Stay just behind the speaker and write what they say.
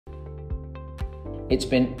It's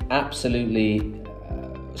been absolutely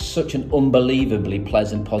such an unbelievably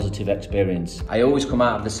pleasant, positive experience. I always come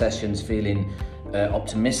out of the sessions feeling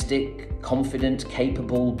optimistic, confident,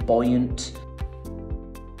 capable, buoyant.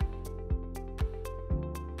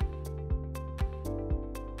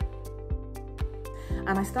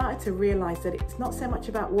 And I started to realise that it's not so much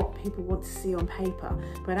about what people want to see on paper,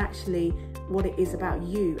 but actually what it is about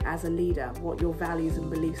you as a leader, what your values and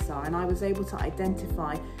beliefs are. And I was able to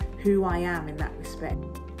identify who I am in that respect.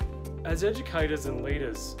 As educators and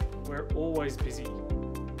leaders, we're always busy,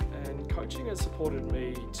 and coaching has supported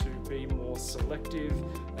me to be more selective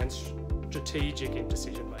and strategic in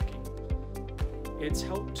decision making. It's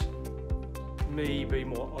helped me be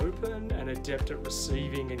more open and adept at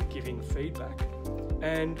receiving and giving feedback,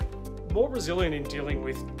 and more resilient in dealing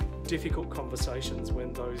with difficult conversations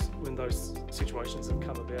when those situations have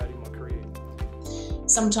come about in my career.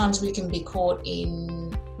 Sometimes we can be caught in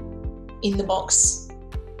the box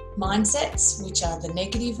mindsets, which are the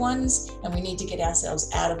negative ones, and we need to get ourselves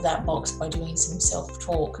out of that box by doing some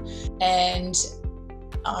self-talk. And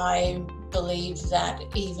I believe that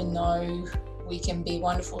even though we can be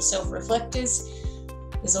wonderful self-reflectors,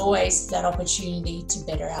 there's always that opportunity to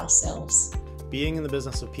better ourselves. Being in the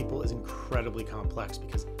business of people is incredibly complex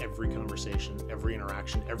because every conversation, every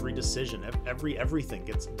interaction, every decision, everything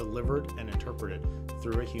gets delivered and interpreted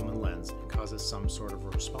through a human lens and causes some sort of a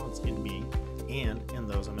response in me and in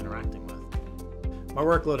those I'm interacting with. My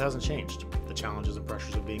workload hasn't changed. The challenges and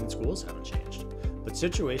pressures of being in schools haven't changed. But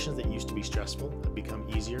situations that used to be stressful have become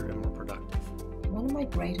easier and more productive. One of my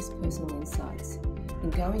greatest personal insights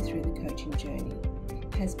in going through the coaching journey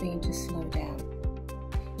has been to slow down,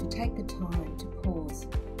 to take the time to pause,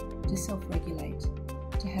 to self-regulate,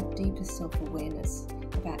 to have deeper self-awareness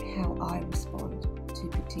about how I respond to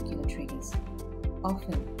particular triggers.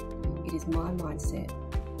 Often, it is my mindset,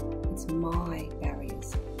 it's my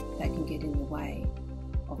barriers that can get in the way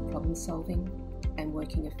of problem solving and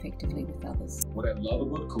working effectively with others. What I love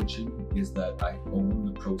about coaching is that I own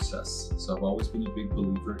the process. So I've always been a big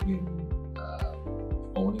believer in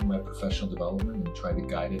owning my professional development and try to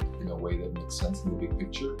guide it in a way that makes sense in the big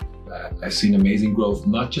picture. I've seen amazing growth,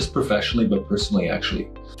 not just professionally, but personally actually.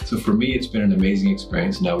 So for me, it's been an amazing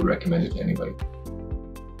experience and I would recommend it to anybody.